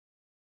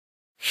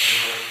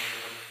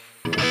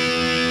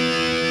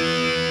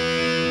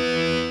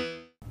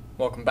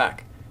welcome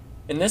back.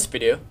 In this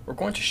video, we're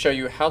going to show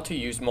you how to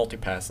use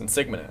multipass in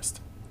SigmaNEST.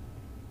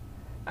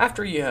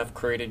 After you have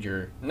created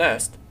your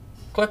nest,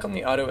 click on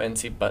the Auto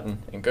NC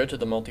button and go to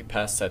the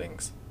multipass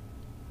settings.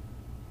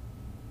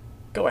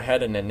 Go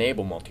ahead and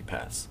enable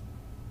multipass.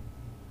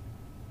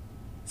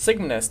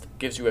 SigmaNEST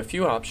gives you a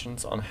few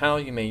options on how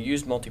you may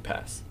use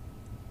multipass.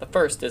 The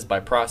first is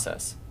by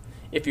process.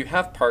 If you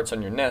have parts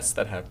on your nest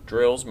that have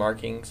drills,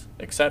 markings,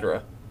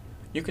 etc.,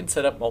 you can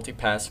set up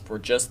multipass for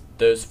just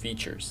those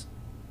features.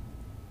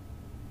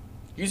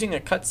 Using a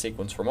cut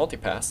sequence for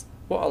multipass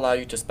will allow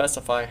you to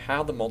specify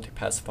how the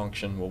multipass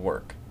function will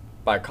work.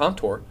 By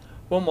contour,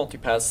 we'll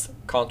multipass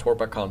contour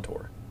by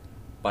contour.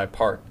 By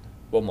part,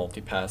 we'll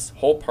multipass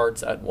whole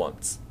parts at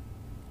once.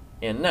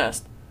 In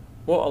nest,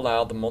 we'll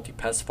allow the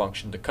multipass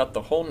function to cut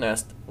the whole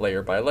nest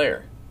layer by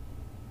layer.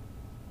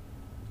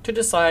 To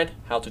decide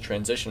how to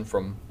transition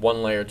from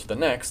one layer to the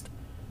next,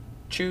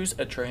 choose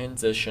a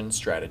transition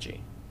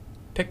strategy.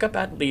 Pick up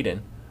at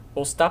lead-in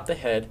will stop the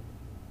head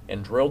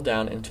and drill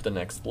down into the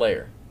next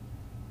layer.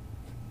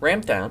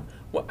 Ramp down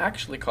will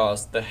actually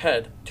cause the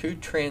head to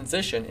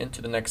transition into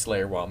the next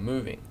layer while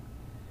moving.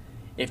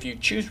 If you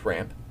choose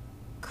ramp,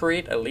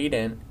 create a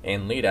lead-in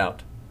and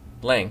lead-out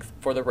length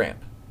for the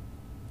ramp.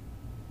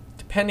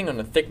 Depending on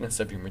the thickness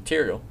of your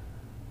material,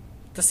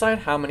 decide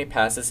how many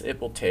passes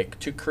it will take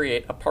to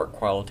create a part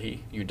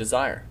quality you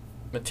desire.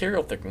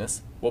 Material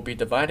thickness will be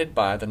divided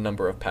by the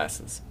number of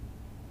passes,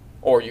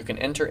 or you can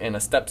enter in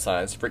a step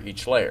size for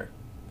each layer.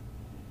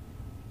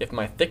 If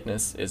my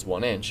thickness is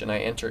 1 inch and I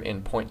enter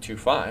in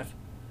 0.25,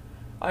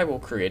 I will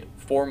create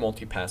 4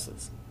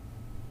 multipasses.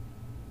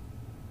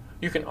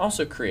 You can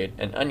also create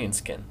an onion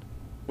skin,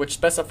 which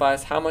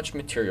specifies how much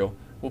material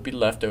will be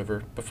left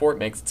over before it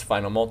makes its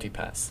final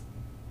multipass.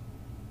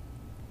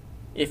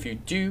 If you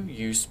do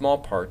use small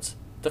parts,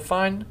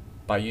 define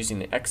by using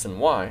the X and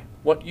Y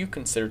what you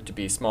consider to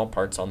be small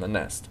parts on the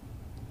nest.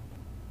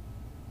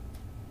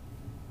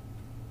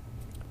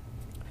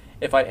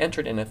 If I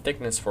entered in a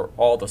thickness for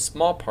all the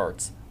small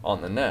parts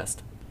on the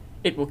nest,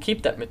 it will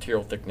keep that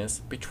material thickness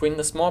between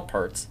the small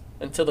parts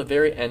until the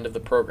very end of the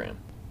program.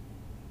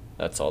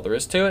 That's all there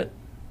is to it.